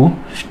स्टार को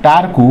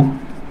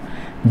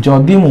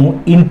जदि मु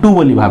इनटू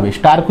बोली भाबे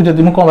स्टार को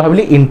जदि मु कोन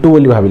भाबली इनटू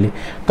बोली भाबली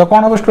तो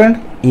कोन हो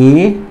स्टूडेंट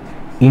ए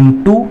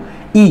इनटू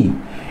ई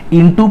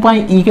इनटू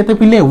पाई ई केते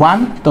पिले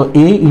 1 तो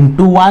ए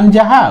इनटू 1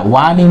 जहा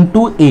 1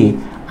 इनटू ए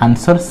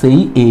आंसर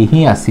सेही ए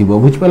ही आसीबो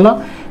बुझ पालो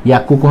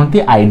याकू कहंती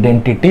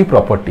आइडेंटिटी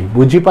प्रॉपर्टी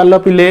बुझी पालो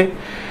पिले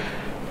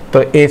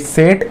तो ए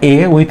set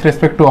A with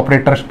respect to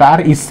operator star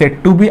is said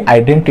to be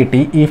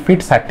identity if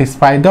it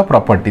satisfy the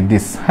property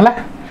this हला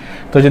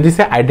तो जदि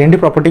से आइडेंटिटी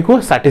प्रॉपर्टी को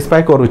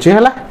सैटिस्फाई करूचे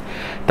हला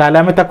ताले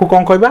हमें ताको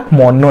कोन कहबा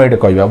मोनोइड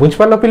कहबा बुझ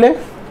पालो पिले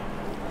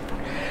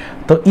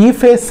तो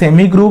if a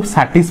semi group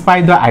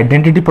satisfy the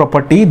identity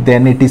property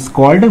then it is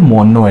called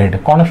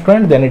monoid कौन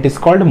student then it is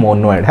called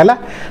monoid हला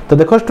तो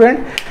देखो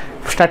स्टूडेंट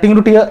स्टार्टिंग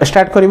रु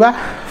स्टार्ट करवा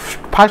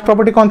फास्ट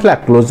प्रॉपर्टी कौन थी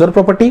क्लोजर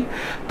प्रॉपर्टी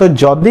तो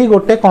जदि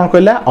गोटे कौन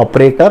कहला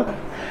ऑपरेटर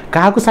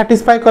क्या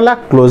साटिस्फाई कला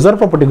क्लोजर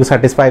प्रॉपर्टी को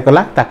साटिस्फाई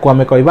कला ताको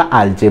आमे कहबा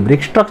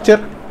algebraic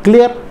structure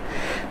clear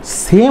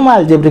same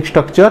algebraic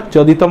structure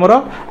जदि तुमर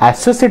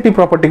एसोसिएटिव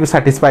प्रॉपर्टी को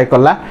साटिस्फाई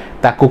कला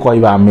ताको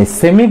कहबा आमे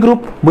semi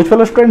group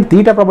बुझपलो student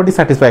दीटा property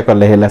satisfy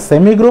करले हैला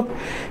semi group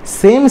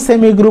same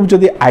semi group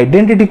जदि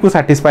आइडेंटिटी को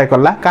साटिस्फाई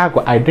कला का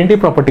आइडेंटिटी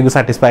प्रॉपर्टी को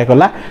साटिस्फाई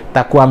कला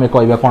ताको आमे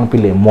कहबा कोन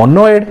पिले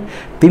मोनोइड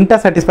तीनटा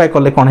साटिस्फाई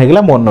करले कोन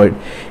हेगला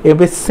मोनोइड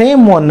एबे सेम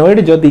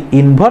मोनोइड जदि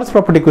इनवर्स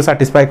प्रॉपर्टी को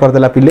साटिस्फाई कर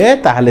देला पिले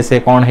ताहले से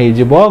कोन हे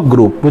जिवो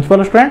ग्रुप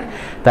बुझपलो स्टूडेंट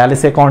ताहले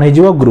से कोन हे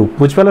जिवो ग्रुप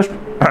बुझपलो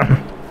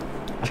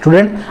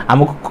स्टूडेंट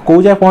आमको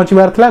कौ जाए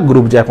पहुँचार था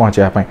ग्रुप जाए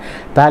पहुँचापी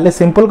ताहले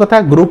सिंपल कथा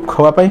ग्रुप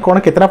हवाई कौन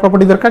केतरा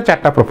प्रॉपर्टी दरकार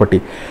चार्टा property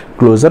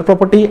closure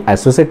property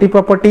associative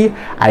property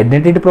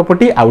identity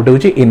property out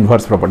होची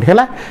इनवर्स प्रॉपर्टी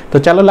है तो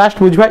चलो लास्ट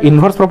बुझवा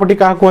इनवर्स प्रॉपर्टी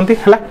क्या कहते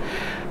हैं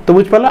तो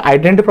बुझ पाल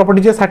आइडेंटिटी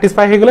प्रॉपर्टी जो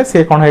साटिस्फाई हो गले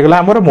से कौन होगा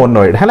आमर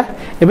मोनोइड है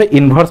एबे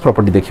इनवर्स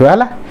प्रॉपर्टी देखिए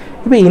है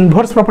एबे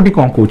इनवर्स प्रॉपर्टी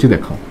कौन कहूँ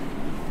देख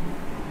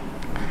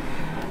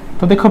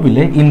तो देख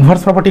पिले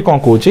इनवर्स प्रॉपर्टी कौन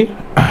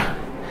कहूँ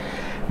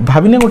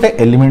भाविने गोटे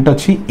एलिमेंट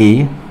अच्छी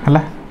ए है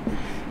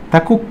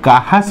ताकू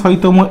कहा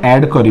सहित मु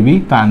ऐड करी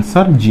तो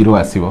आंसर जीरो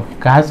आसो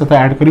क्या सहित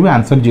ऐड करी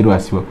आंसर जीरो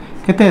आसो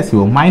केते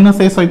आसो माइनस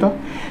ए सहित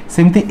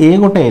सेमती ए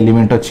गोटे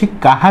एलिमेंट अच्छी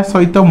क्या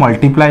सहित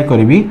मल्टीप्लाई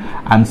करी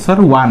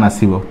आंसर 1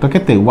 आसो तो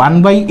केते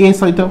 1 बाई ए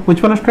सहित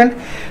बुझिपाल स्टूडेंट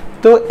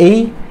तो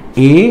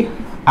ए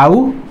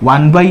आउ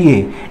 1 बाई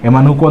ए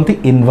एमानु कहते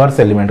इनवर्स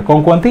एलिमेंट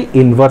कौन कहते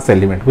इनवर्स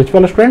एलिमेंट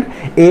बुझिपाल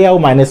स्टूडेंट ए आउ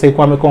माइनस ए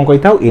को आम कौन कही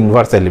था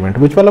इनवर्स एलिमेंट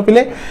बुझिपाल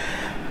पिले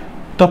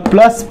तो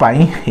प्लस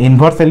पाई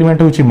इनवर्स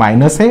एलिमेंट होची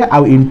माइनस ए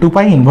आउ इनटू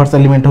पाई इनवर्स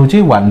एलिमेंट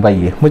होची 1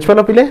 बाई ए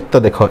बुझिपाल पिले तो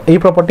देखो ए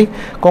प्रॉपर्टी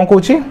कौन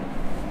कहूची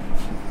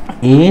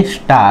ए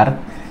star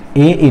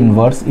A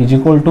inverse is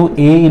equal to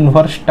A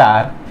inverse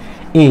star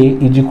A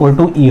is equal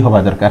to ई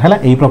होबा दरकार हैला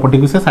ए प्रॉपर्टी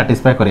को से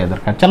सैटिस्फाई करिया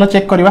दरकार चलो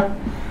चेक करबा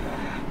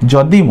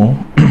जदी मु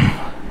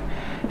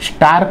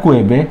स्टार को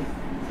एबे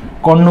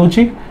कोन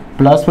नउची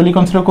प्लस बोली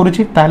कंसीडर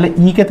करूची ताहले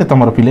ई केते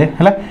तमर पिले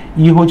हैला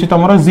ई होची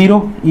तमर 0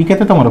 ई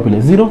केते तमर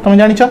पिले 0 तुम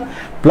जानि छ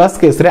प्लस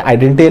केस रे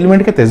आइडेंटिटी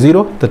एलिमेंट केते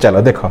 0 तो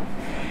चलो देखो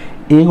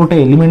ए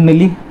गोटे एलिमेंट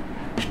नेली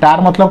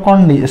स्टार मतलब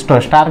कौन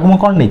स्टार को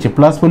कौन नहीं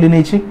प्लस बोली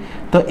नहीं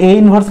तो ए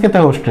इनवर्स केते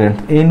हो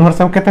स्टूडेंट ए इनवर्स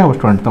केते हो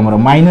स्टूडेंट तमरो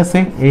माइनस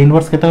ए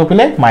इनवर्स केते हो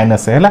पिले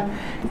माइनस ए हैला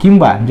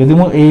किंबा जदी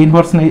मो ए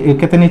इनवर्स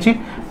केते नहीं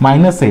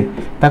माइनस ए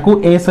ताकू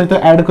ए सहित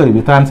ऐड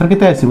करबी तो आंसर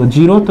केते आसीबो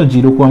 0 तो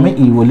 0 को हमें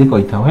ई बोली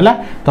कहिथाउ हैला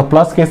तो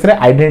प्लस केस रे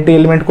आइडेंटिटी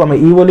एलिमेंट को हमें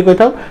ई बोली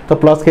कहिथाउ तो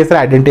प्लस केस रे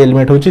आइडेंटिटी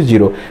एलिमेंट होची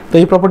 0 तो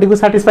ये प्रॉपर्टी को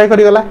सैटिस्फाई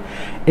करि गला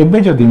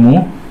एबे जदी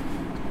मो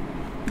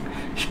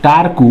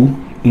स्टार को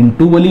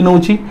इंटू बोली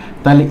नौची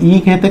ताले ई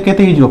केते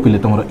केते हे जो पिले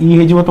तमरो ई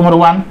हे जो तमरो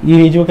 1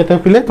 ई हे जो केते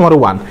पिले तमरो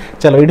 1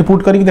 चलो एडी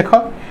पुट करी देखो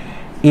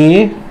a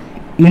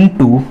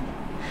इंटू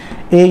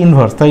ए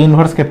इनवर्स तो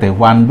इनवर्स केते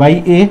 1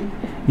 by A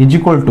is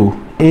equal to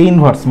A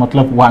inverse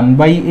मतलब 1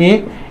 बाई ए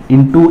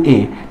इंटू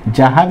ए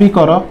जहाँ भी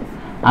करो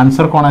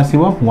आंसर कौन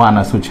आसीबो 1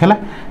 आसुछ हैला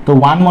तो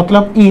 1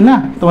 मतलब ई ना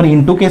तमर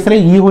इंटू केस रे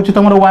ई होची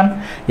तमर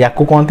 1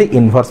 याको कोनते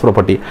इनवर्स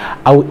प्रॉपर्टी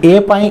आउ ए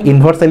पाई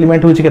इनवर्स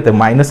एलिमेंट होची केते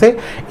माइनस ए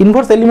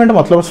इनवर्स एलिमेंट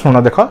मतलब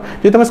सुनो देखो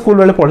जे तुम स्कूल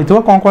वाले पढिथबो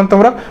कोन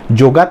तमर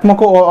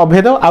जोगात्मक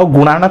अभेद आउ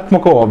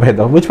गुणात्मक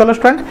अभेद बुझपालो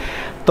स्टूडेंट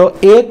तो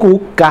ए को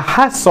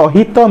कहा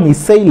सहित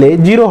मिसेइले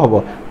 0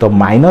 हबो तो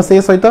माइनस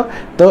ए सहित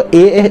तो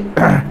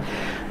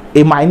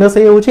ए माइनस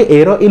ए होची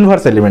ए रो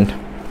इनवर्स एलिमेंट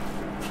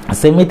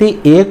सेमिति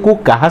ए को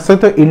कहा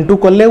सहित इंटू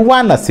करले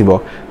 1 आसीबो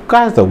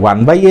कहा तो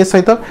 1 बाई ए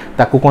सहित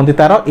ताकू कोनती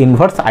तार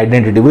inverse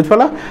identity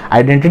बुझपालो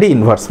identity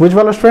inverse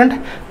बुझपालो student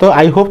तो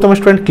आई होप तुम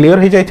स्टूडेंट क्लियर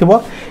हो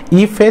जाइथिबो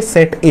if A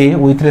set A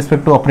with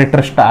respect to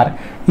operator star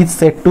is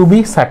said to be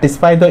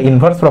satisfy the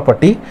inverse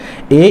property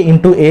a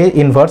into a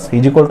inverse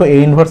is equal to a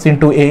inverse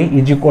into a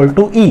is equal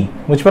to e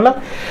बुझपालो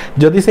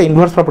जदि से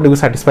inverse property को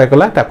satisfy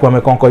कला ताकू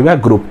हमें कोन कहबा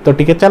group तो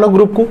ठीक है चलो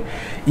ग्रुप को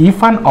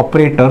if an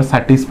operator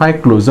satisfy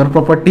closure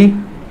property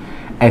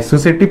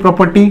associative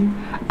property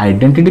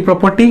identity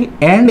property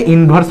and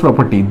inverse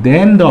property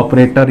then the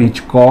operator is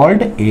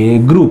called a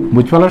group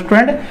बुझपालो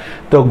student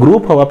तो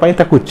ग्रुप होबा पई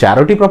ताकू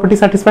चारोटी प्रॉपर्टी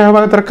सैटिस्फाई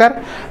होबा दरकार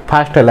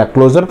फर्स्ट हैला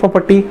क्लोजर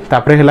प्रॉपर्टी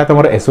तापरे हैला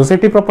तमरो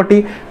एसोसिएटिव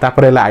प्रॉपर्टी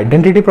तापरे हैला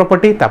आइडेंटिटी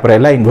प्रॉपर्टी तापरे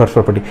हैला इनवर्स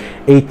प्रॉपर्टी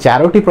ए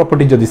चारोटी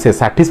प्रॉपर्टी जदि से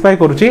सैटिस्फाई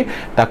करूची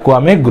ताकू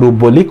हमें ग्रुप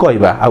बोली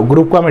कहबा आ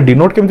ग्रुप को हमें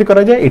डिनोट केमति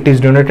करा जाय it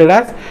is denoted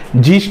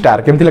as ji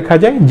star केमति लिखा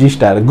जाय जी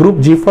star group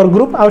ji for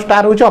group uh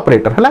star होची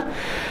ऑपरेटर हैला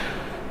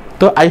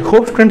तो आई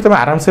होप स्टूडेंट तुम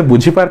आराम से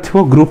बुझी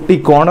पार्थिबो ग्रुप टी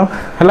कोन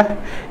हला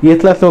ये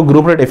थला तो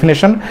ग्रुप रे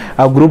डेफिनेशन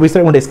आ ग्रुप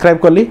विषय में डिस्क्राइब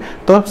करली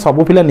तो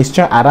सब पिला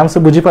निश्चय आराम से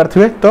बुझी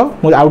पार्थिबे तो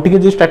मु आउट के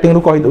जे स्टार्टिंग रो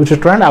कहि दउ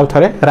स्टूडेंट आउ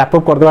थरे रैप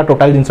अप कर देबा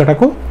टोटल जिंसटा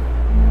को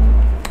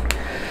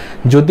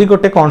जदि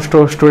गोटे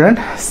constant student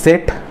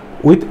set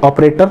with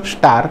operator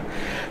star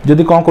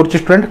जदि कौन करुच्ची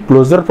स्टूडेंट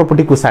क्लोजर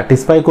प्रॉपर्टी को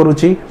सैटिस्फाई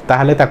करुच्ची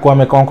ताहले ताको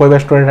आमे कौन कहबा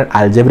student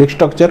algebraic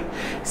structure.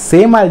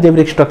 Same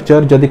algebraic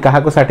structure जदि कहा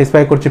को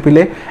सैटिस्फाई करुच्ची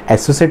पिले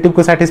एसोसिएटिव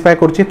को सैटिस्फाई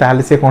करुच्ची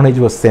ताहले से कौन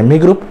हो semi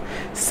group.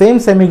 Same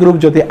semi group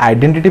जदि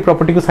आइडेंटिटी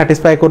प्रॉपर्टी को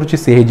सैटिस्फाई करुच्ची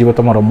से हो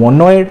तुम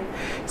मोनोइड।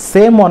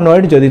 सेम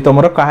मोनोइड जदि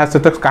तुम कहा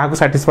सहित क्या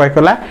सैटिस्फाई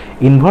कला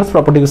इनवर्स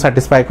प्रॉपर्टी को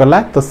सैटिस्फाई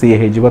कला तो सी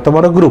हो तुम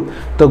ग्रुप।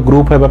 तो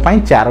ग्रुप होगा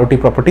चारोटी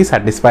प्रॉपर्टी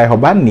सैटिस्फाई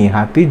होगा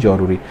निहाती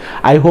जरूरी।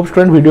 आई होप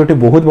स्टूडेंट वीडियोटी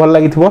बहुत भल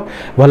लगी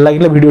भल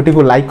लगे वीडियोटी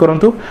को लाइक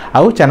करूँ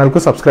आउ चैनल को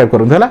सब्सक्राइब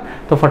करूँ है।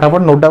 तो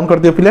फटाफट नोट डाउन कर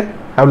दियो पिले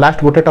आ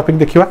लास्ट गोटे टॉपिक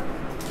देखिवा।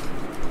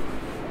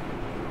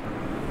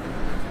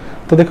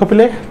 तो देखो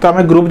पिले तो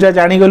आम ग्रुप जा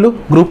जानी गलु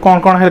ग्रुप कौन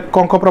कौन है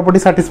कौन कौन प्रॉपर्टी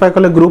सैटिस्फाई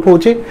कले ग्रुप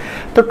होची।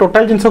 तो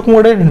टोटल जिनस को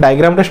गोटे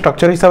डायग्राम रे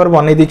स्ट्रक्चर हिसाब से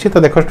बनै दी। तो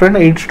देखो स्टूडेंट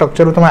ये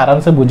स्ट्रक्चर तुम आराम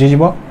से बुझी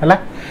जीवो है।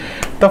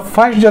 तो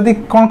फर्स्ट जदि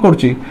कौन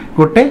करुच्ची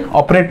गोटे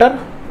ऑपरेटर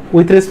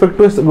with respect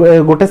to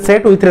गोटे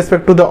set with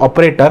respect to the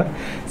operator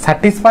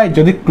satisfy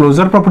जदि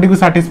क्लोजर प्रॉपर्टी को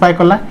satisfy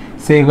कला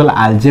से गला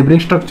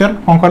algebraic structure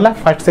कौन कला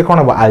फर्स्ट से कौन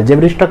हो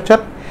algebraic structure।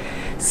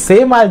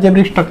 Same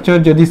algebraic structure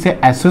जदि से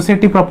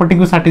associative प्रॉपर्टी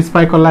को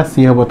satisfy कला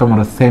सी हो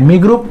तुम semi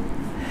group.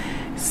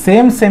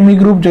 Same semi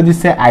group जदि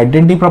से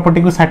आइडेंटिटी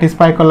प्रॉपर्टी को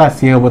satisfy कला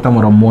सी हो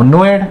तुम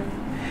मोनोइड।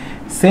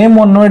 सेम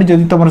मोनोइड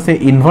जदि तुम से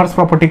इनवर्स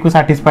प्रॉपर्टी को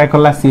satisfy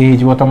कला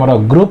सी हो तुम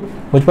ग्रुप।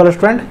 बुझ पारो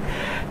स्टूडेंट।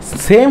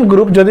 सेम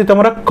ग्रुप जदि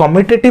तुम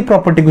कम्यूटेटिव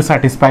प्रॉपर्टी को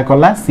सैटिस्फाई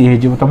कला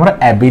सी हो तुम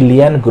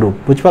एबिलियन ग्रुप।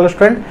 बुझ पाल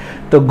स्टूडेंट।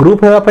 तो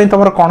ग्रुप होगा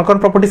तुम कौन कौन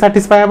प्रॉपर्टी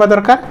सैटिस्फाई होगा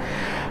दरकार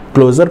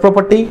closure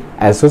property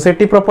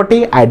associative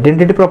property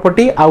identity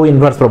property आउ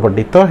इनवर्स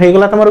प्रॉपर्टी। तो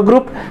हेगला तुम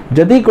ग्रुप।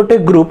 जदि गोटे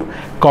ग्रुप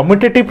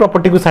कम्यूटेटिव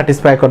प्रॉपर्टी को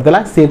सैटिस्फाई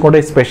करदेला सी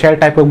गोटे स्पेशल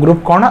टाइप ऑफ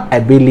ग्रुप कौन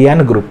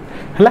एबिलियन ग्रुप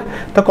है।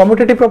 तो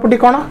कम्यूटेटिव प्रॉपर्टी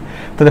कौन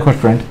तो देखो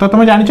स्टूडेंट तो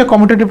तुम जान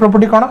कम्यूटेटिव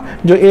प्रॉपर्टी कौन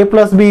जो a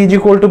plus B is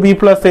equal to be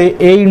plus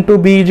A into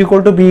B is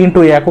equal to be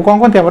into ए को कौन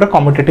कहते हैं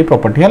कम्यूटेटिव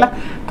प्रॉपर्टी है।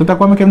 तो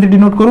ताको हम केमती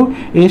डिनोट करू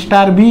a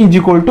star b is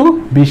equal to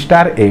b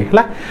star a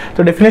है।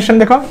 तो डेफिनेशन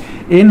देखो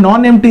a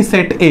non empty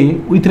set a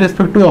with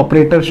respect to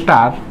operator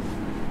star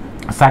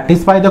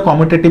satisfy the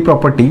commutative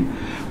property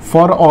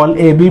for all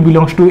a b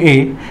belongs to a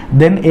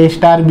then a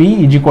star b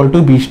is equal to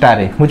b star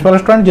a। बुझ पाल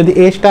student जदि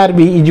a star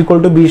b is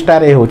equal to b star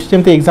a होची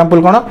जेमते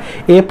example cone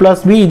a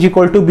plus b is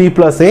equal to b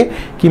plus a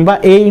किबा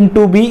a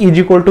into b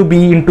is equal to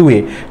b into a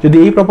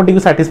जदि a property को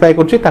satisfy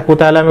करछि ताको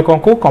ताले हम कोन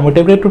को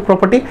commutative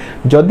property.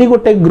 जदि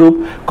गोटे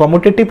ग्रुप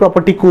कम्यूटेटिव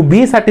प्रॉपर्टी को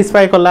b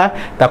सैटिस्फाई कला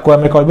ताको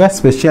हम कहबा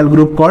special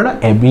group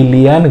called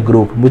abelian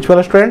group. बुझ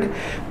पाल स्टूडेंट।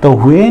 तो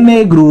when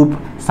A group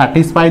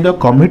satisfy the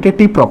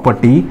commutative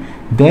property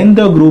then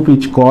the group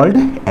is called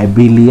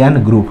abelian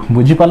group।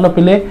 बुझी पालो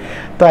पिले।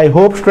 तो आई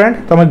होप स्टूडेंट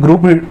तुम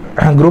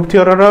group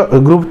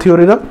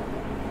theory row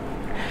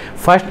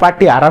first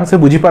party आराम से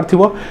बुझी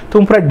पार्थिबो।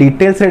 तुम पूरा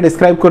डिटेल से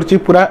डिस्क्राइब करछि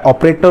पूरा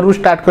ऑपरेटर रु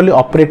स्टार्ट करली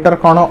ऑपरेटर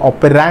कौन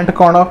ऑपरेंट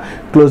कौन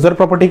क्लोजर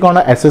प्रॉपर्टी कौन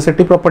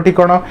एसोसिएटिव प्रॉपर्टी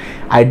कौन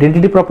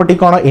आइडेंटिटी प्रॉपर्टी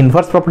कौन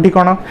इनवर्स प्रॉपर्टी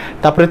कौन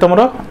तापर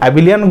तुमरो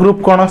एबिलियन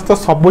ग्रुप कौन। तो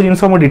सब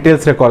जिनस मु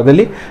डिटेल्स रे कर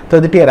देली। तो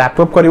जदि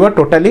रैप अप करिवो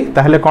टोटली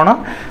ताहले कौन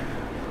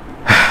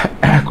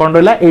कौन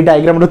रहा ये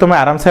डायग्राम रू तुम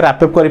आराम से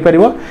रैपअप कर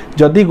पारिबो।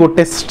 जदि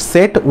गोटे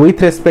सेट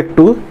विथ रेस्पेक्ट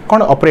टू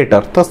कौन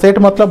ऑपरेटर तो सेट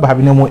मतलब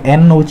भाविने मु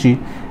n नौची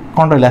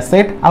कौन रहा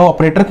सेट आ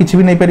ऑपरेटर किछि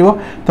भी नहीं पारिबो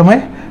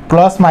तुम्हें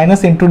plus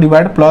minus into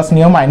divide plus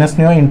neo minus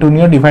neo into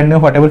neo divide neo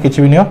whatever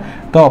किछि भी नियो।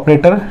 तो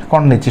ऑपरेटर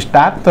कौन नहीं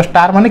स्टार तो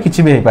स्टार माने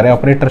किछि भी हो पारे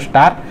ऑपरेटर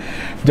स्टार।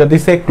 जदि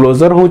से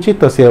क्लोजर होची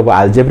तो से होबो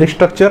algebraic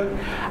structure.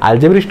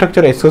 Algebraic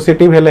structure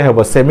associative हेले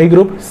होबो सेमी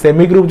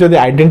ग्रुप जदि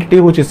आइडेंटिटी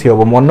होची से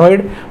होबो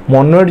मोनोइड।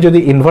 मोनोइड जदि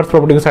इनवर्स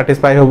प्रॉपर्टी को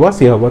सैटिस्फाई होबो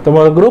से होबो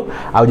तुमर ग्रुप।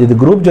 आ जदि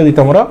ग्रुप जदि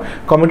तुमरो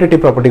कम्यूटेटिव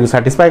प्रॉपर्टी को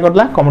सैटिस्फाई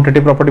करला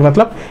कम्यूटेटिव प्रॉपर्टी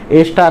मतलब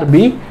a star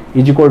b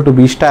is equal to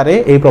b star a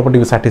a property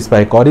को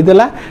सैटिस्फाई करि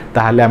देला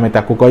ताहाले हमें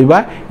ताको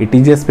कहबा it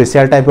is a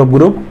special type of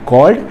group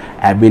called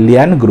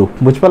abelian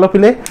group. बुझ पालो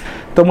पिले।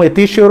 तो मु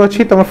एती श्योर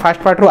अछि तुम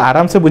फर्स्ट पार्ट रो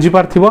आराम से बुझी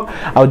पारथिबो।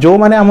 आ जो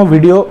माने हम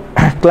वीडियो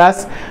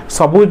क्लास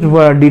सब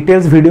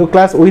details video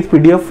class with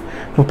PDF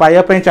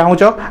पाइया पे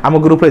चाहूच आम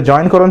ग्रुप रे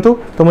जॉइन करंतु।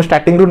 तो मु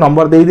स्टार्टिंग रु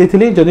नंबर दे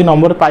देथिली जदि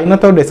नंबर पाइन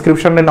तो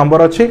डिस्क्रिप्शन रे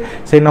नंबर अछि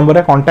से नंबर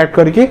रे कांटेक्ट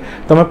करके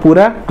तुम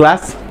पूरा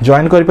क्लास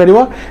जॉइन करि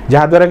परिबो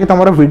जहा द्वारा कि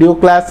तुमरो वीडियो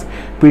क्लास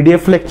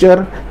पीडीएफ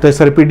लेक्चर तो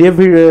सॉरी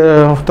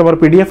पीडीएफ तुमरो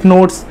पीडीएफ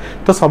नोट्स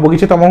तो सब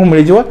किछि तुमको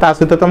मिल जिवो ता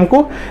सहित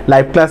तुमको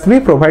लाइव क्लास भी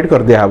प्रोवाइड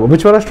कर दिया हबो।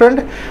 बुझ पारो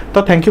स्टूडेंट।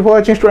 तो thank you for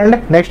watching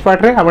student. Next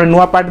part रे आपण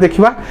नुवा पार्ट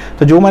देखिबा।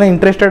 तो जो माने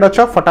इंटरेस्टेड अछ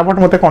फटाफट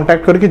मते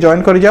कांटेक्ट करके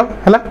जॉइन करि जाओ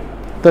हैला।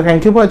 तो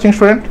thank you for watching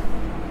student.